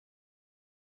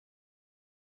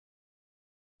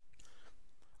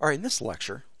All right, in this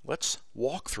lecture, let's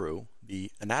walk through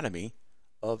the anatomy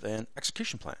of an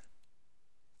execution plan.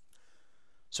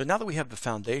 So now that we have the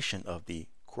foundation of the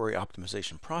query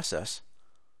optimization process,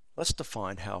 let's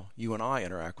define how you and I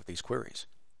interact with these queries.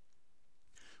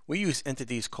 We use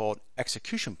entities called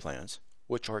execution plans,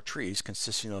 which are trees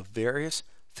consisting of various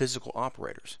physical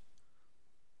operators.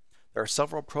 There are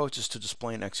several approaches to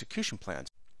displaying execution plans.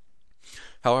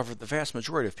 However, the vast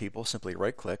majority of people simply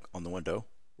right-click on the window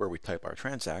where we type our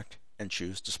transact and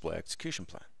choose Display Execution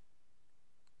Plan.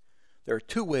 There are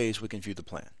two ways we can view the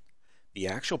plan: the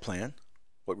actual plan,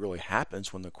 what really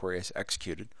happens when the query is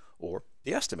executed, or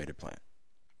the estimated plan,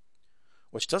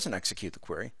 which doesn't execute the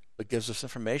query but gives us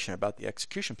information about the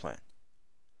execution plan.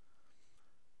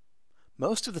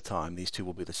 Most of the time these two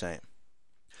will be the same.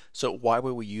 So why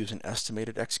would we use an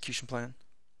estimated execution plan?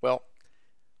 Well,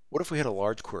 what if we had a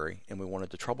large query and we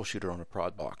wanted to troubleshoot it on a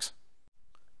prod box?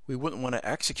 We wouldn't want to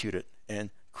execute it and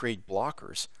create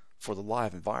blockers for the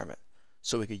live environment,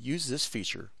 so we could use this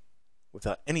feature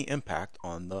without any impact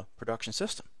on the production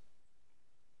system.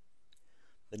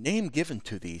 The name given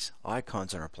to these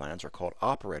icons in our plans are called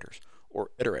operators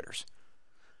or iterators.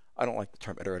 I don't like the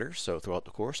term iterators, so throughout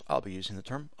the course I'll be using the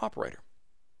term operator.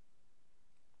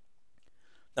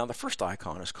 Now the first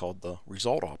icon is called the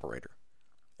result operator.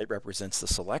 It represents the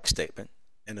select statement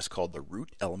and is called the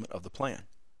root element of the plan.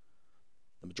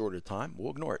 The majority of the time we'll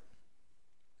ignore it.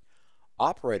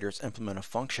 Operators implement a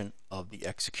function of the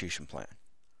execution plan.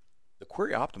 The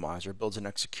query optimizer builds an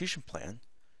execution plan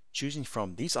choosing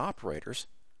from these operators,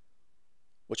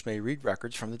 which may read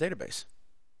records from the database.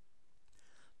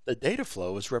 The data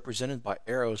flow is represented by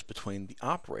arrows between the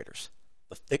operators.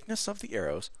 The thickness of the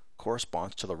arrows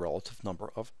corresponds to the relative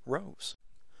number of rows.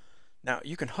 Now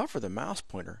you can hover the mouse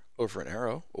pointer over an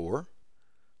arrow or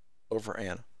over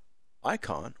an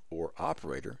icon or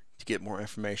operator to get more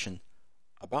information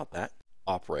about that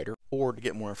operator or to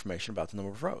get more information about the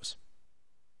number of rows.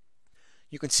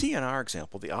 You can see in our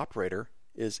example the operator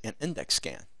is an index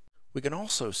scan. We can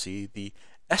also see the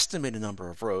estimated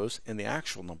number of rows and the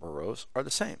actual number of rows are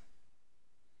the same.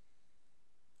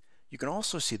 You can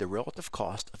also see the relative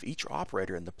cost of each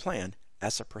operator in the plan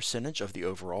as a percentage of the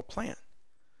overall plan.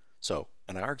 So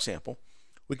in our example,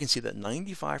 we can see that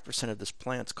 95% of this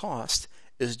plan's cost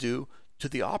is due to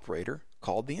the operator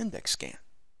called the index scan.